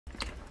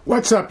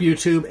What's up,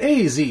 YouTube?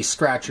 AZ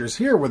Scratchers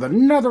here with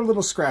another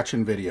little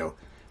scratching video.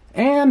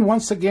 And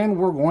once again,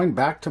 we're going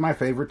back to my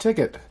favorite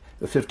ticket,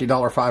 the $50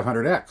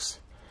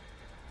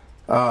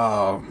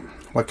 500X.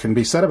 What can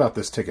be said about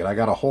this ticket? I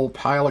got a whole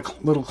pile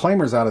of little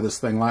claimers out of this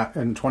thing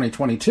in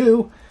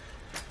 2022.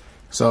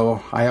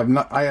 So I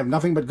have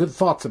nothing but good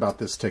thoughts about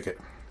this ticket.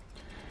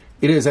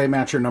 It is a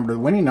match your number to the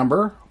winning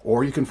number,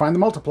 or you can find the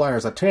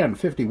multipliers at 10,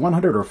 50,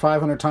 100, or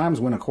 500 times,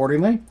 win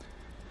accordingly.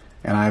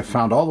 And I've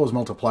found all those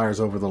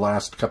multipliers over the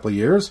last couple of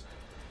years.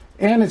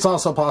 And it's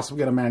also possible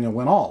to get a manual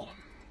win all.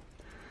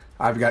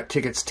 I've got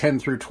tickets 10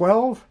 through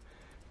 12.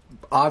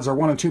 Odds are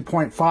 1 in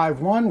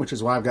 2.51, which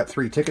is why I've got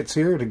 3 tickets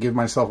here to give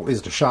myself at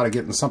least a shot at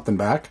getting something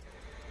back.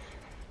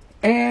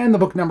 And the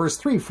book number is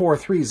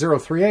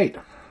 343038.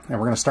 And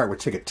we're going to start with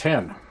ticket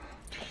 10.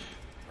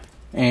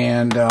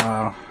 And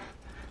I'm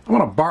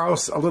going to borrow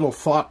a little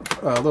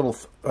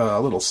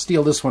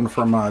steal this one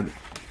from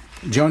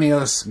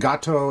Jonius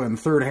Gatto and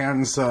Third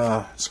Hands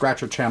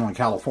Scratcher channel in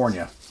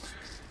California.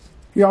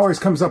 He always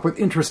comes up with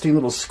interesting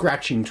little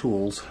scratching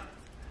tools,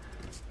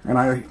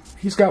 and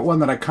he's got one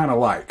that I kind of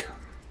like.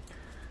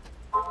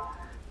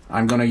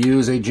 I'm going to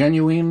use a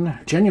genuine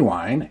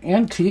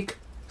antique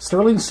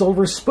sterling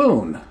silver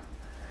spoon.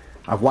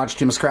 I've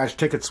watched him scratch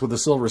tickets with a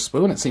silver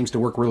spoon. It seems to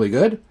work really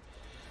good.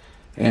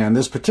 And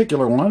this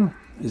particular one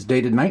is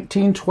dated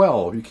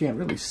 1912. You can't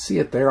really see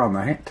it there on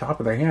the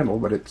top of the handle,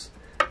 but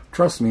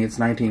trust me, it's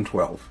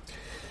 1912.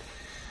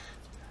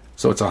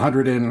 So it's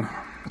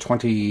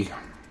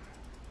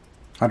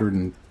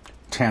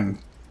 110,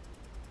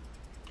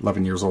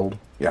 11 years old.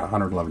 Yeah,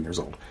 111 years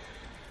old.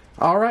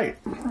 All right,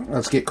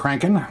 let's get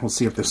cranking. We'll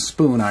see if the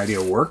spoon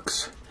idea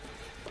works.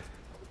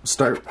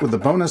 Start with the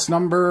bonus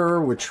number,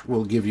 which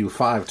will give you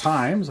 5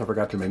 times. I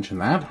forgot to mention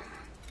that.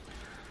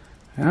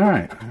 All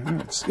right,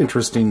 it's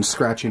interesting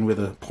scratching with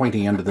a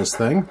pointy end of this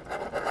thing.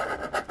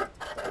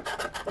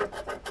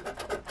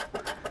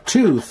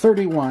 2,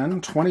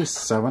 31,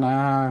 27,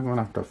 I'm going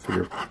to have to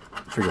figure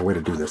a way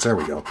to do this. There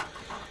we go.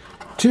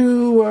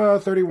 2,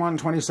 31,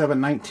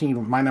 27,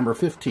 19, my number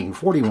 15,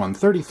 41,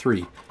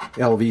 33,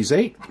 LV's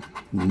 8,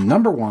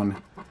 number 1,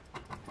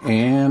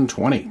 and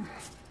 20.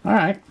 All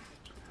right.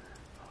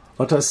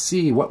 Let us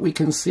see what we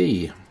can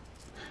see.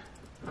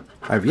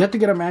 I've yet to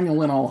get a manual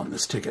win all on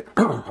this ticket.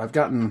 I've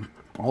gotten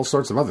all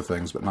sorts of other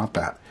things, but not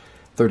that.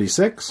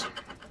 36,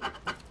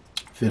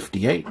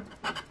 58,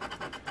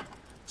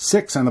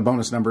 6, and the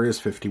bonus number is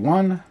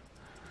 51,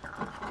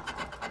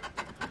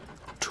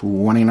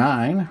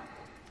 29,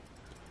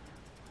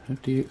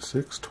 58,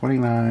 6,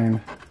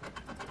 29,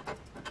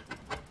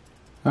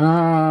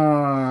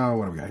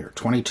 what do we got here?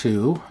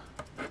 22,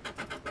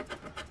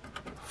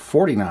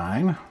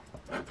 49,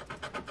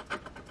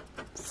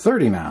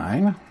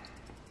 39,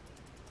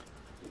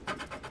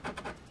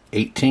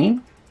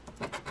 18,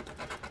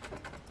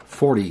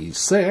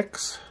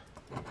 46,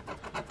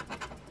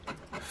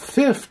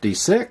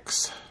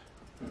 56,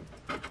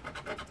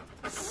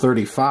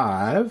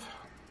 35,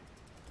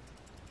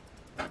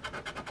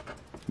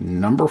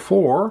 number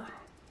 4,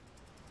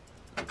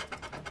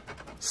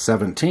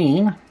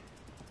 17,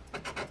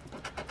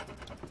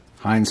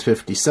 Heinz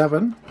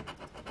 57,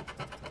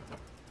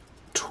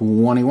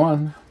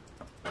 21,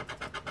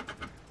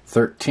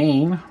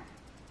 13,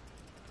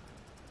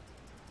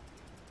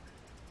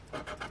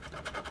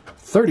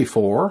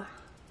 34,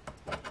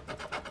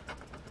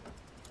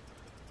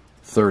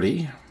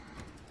 30,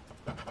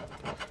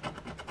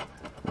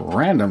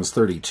 random's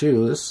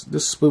 32.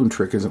 This spoon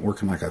trick isn't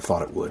working like I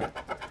thought it would.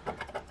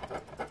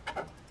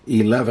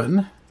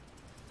 11.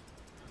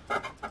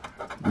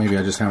 Maybe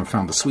I just haven't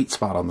found the sweet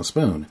spot on the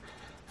spoon.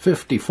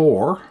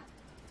 54.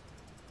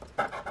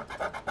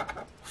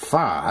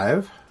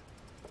 5.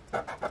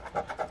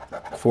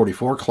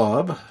 44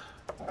 club.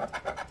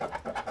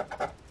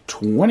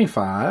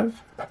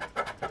 25.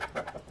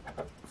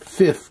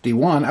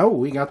 51. Oh,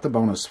 we got the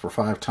bonus for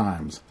 5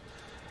 times.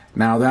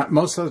 Now, that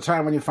most of the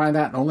time when you find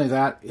that, and only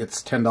that,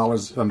 it's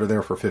 $10 under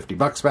there for 50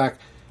 bucks back.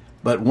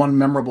 But one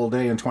memorable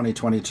day in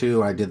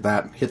 2022, I did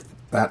that, hit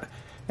that,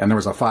 and there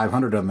was a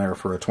 500 in there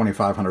for a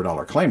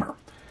 $2,500 claimer.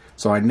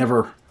 So I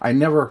never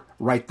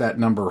write that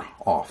number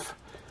off,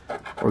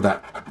 or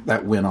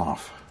that win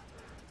off.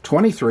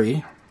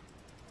 23,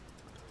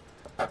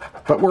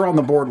 but we're on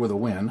the board with a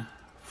win.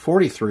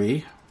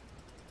 43,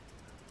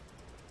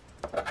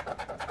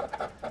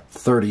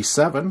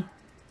 37,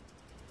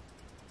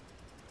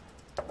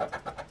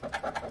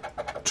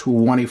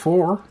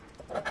 24,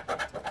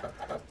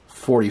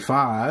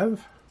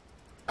 45,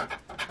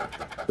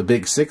 the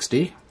big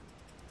 60,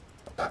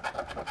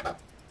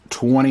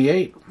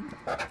 28,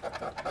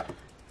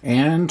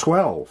 and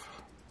 12.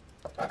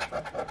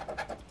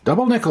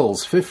 Double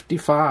nickels,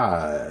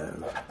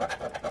 55,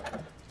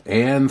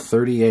 and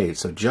 38.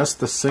 So just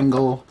the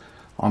single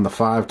on the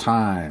 5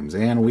 times.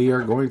 And we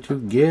are going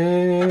to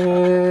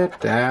get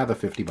the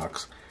 50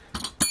 bucks.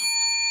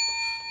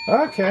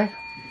 Okay.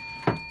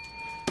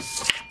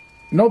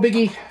 No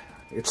biggie.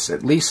 It's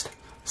at least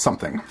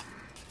something.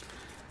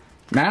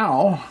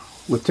 Now,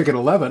 with ticket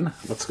 11,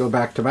 let's go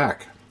back to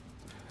back.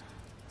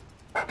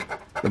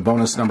 The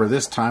bonus number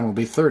this time will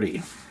be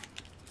 30.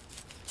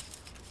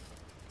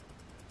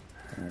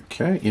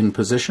 Okay, in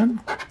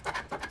position.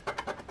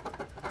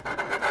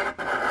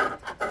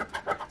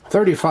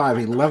 35,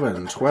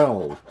 11,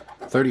 12,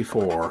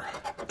 34,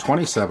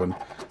 27,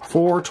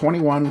 4,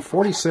 21,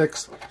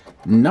 46,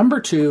 number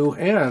 2,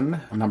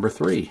 and number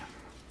 3.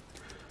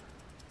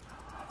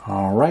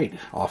 All right,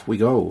 off we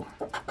go.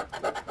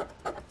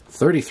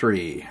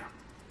 33.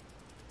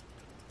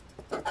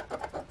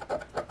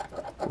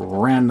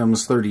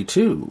 Randoms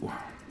 32.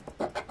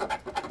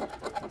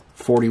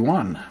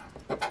 41.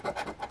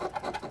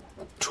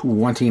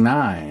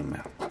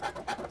 29.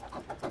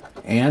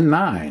 And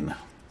 9.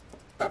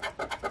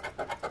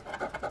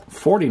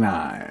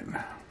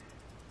 49.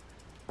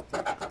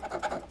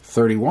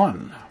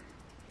 31.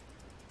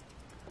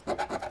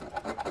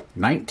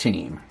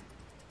 19.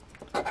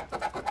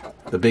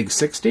 The big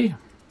 60.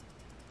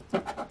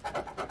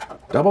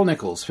 Double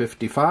nickels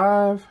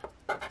 55.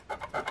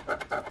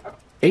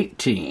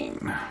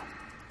 18.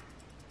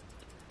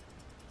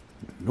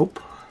 Nope.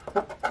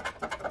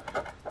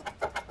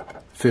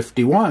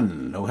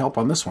 51. No help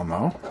on this one,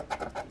 though.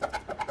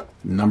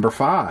 Number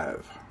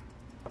 5.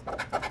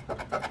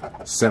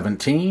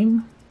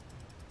 17.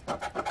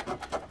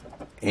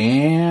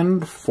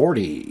 And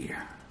 40.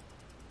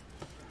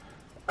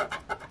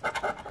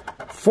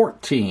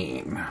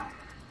 14.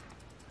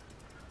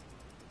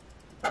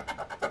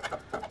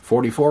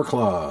 44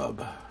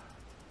 club.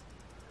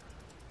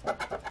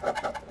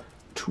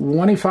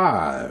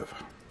 25.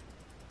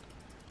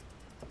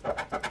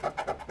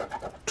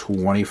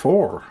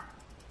 24.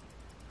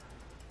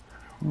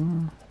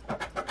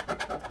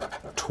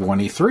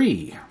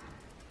 23.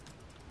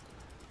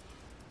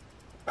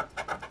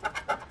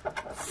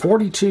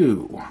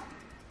 42.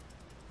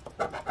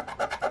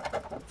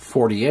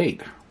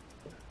 48.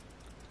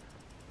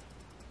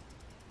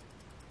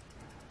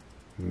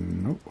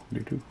 Nope.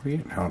 42,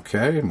 48.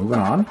 Okay, moving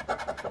on.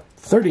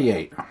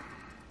 38.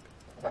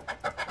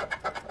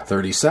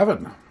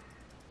 37.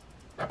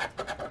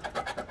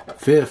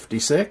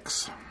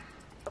 56.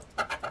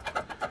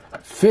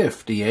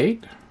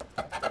 58.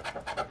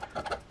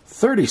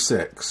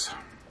 36.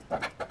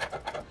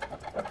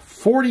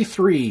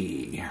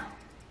 43.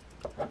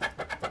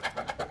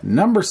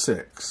 Number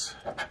 6.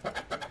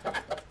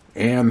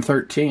 And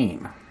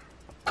 13.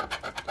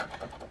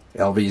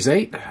 LV's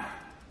 8.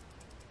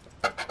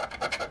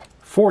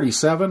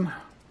 47.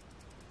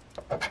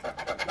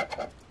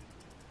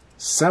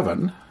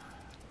 7.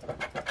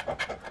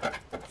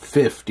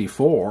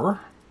 54.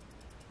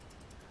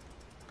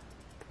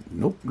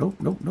 Nope.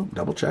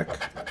 Double check.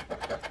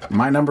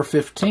 My number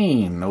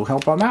 15. No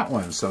help on that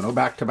one, so no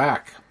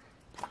back-to-back.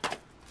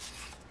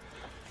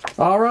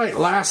 All right,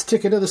 last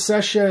ticket of the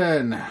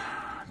session.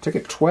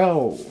 Ticket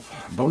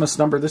 12. Bonus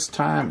number this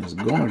time is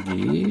going to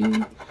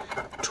be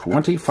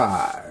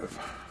 25.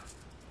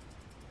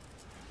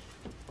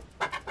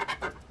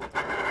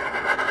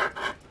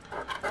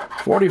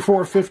 $44,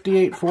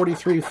 $58,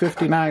 $43,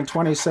 $59,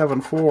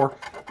 $27, $4,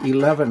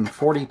 $11,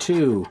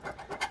 $42,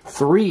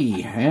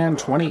 $3, and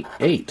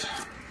 $28.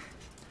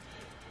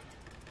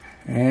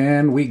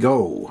 And we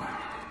go.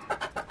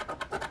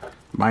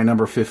 My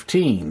number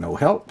 15, no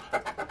help.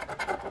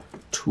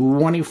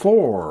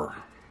 24,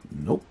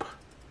 nope.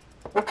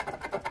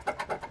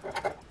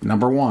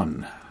 Number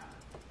 1,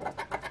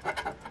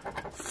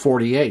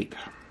 48,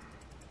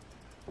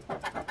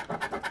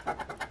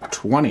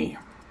 20,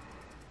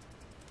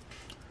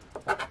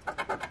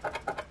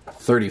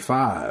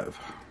 35,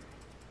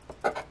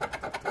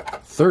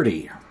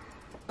 30,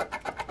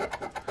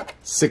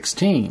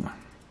 16,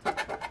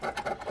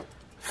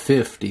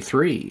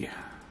 53,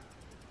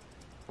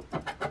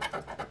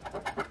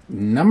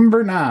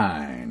 number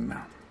 9,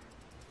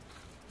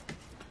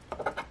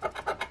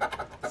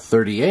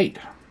 38,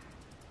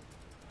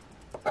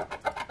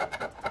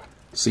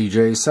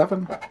 CJ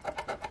 7,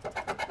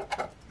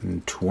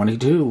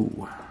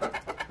 22,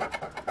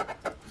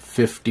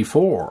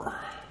 54,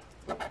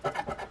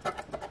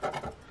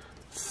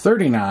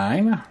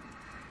 39,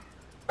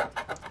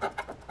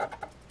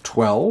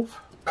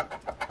 12,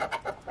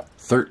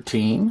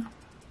 13,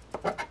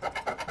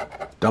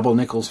 double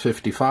nickels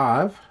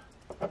 55,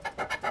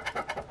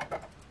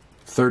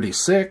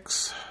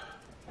 36,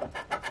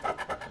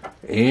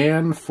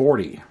 and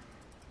 40,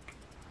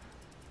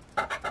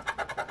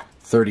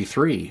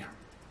 33,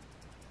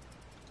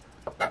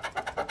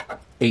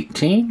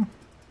 18,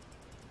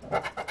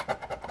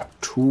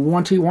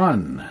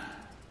 21,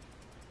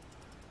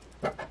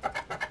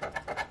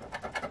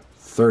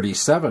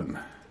 37,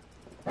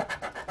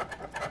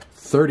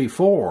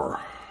 34,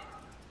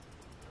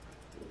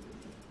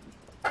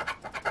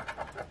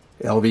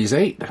 LV's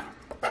 8,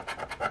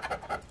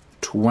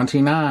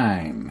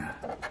 29,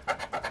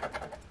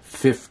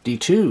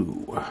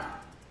 52,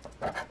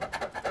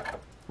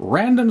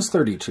 randoms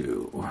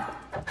 32,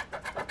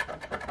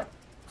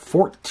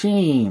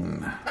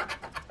 14,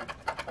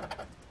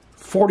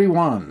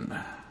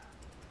 41,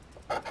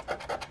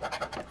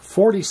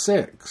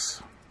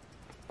 46,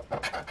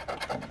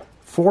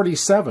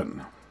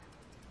 47,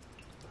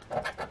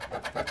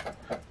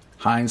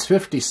 Heinz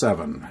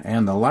 57.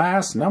 And the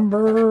last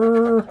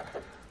number,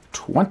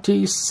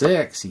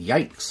 26.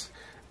 Yikes.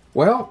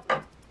 Well,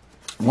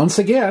 once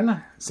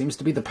again, seems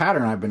to be the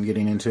pattern I've been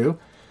getting into.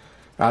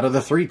 Out of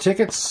the 3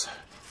 tickets,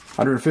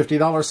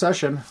 $150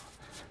 session,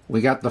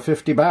 we got the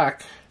 50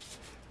 back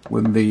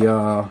with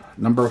the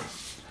number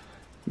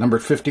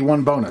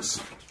 51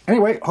 bonus.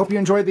 Anyway, hope you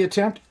enjoyed the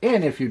attempt,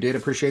 and if you did,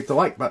 appreciate the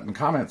like button,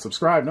 comment,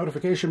 subscribe,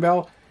 notification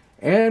bell,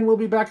 and we'll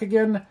be back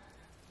again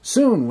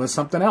soon with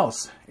something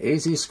else.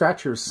 AZ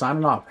Scratchers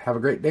signing off. Have a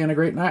great day and a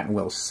great night, and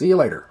we'll see you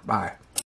later. Bye.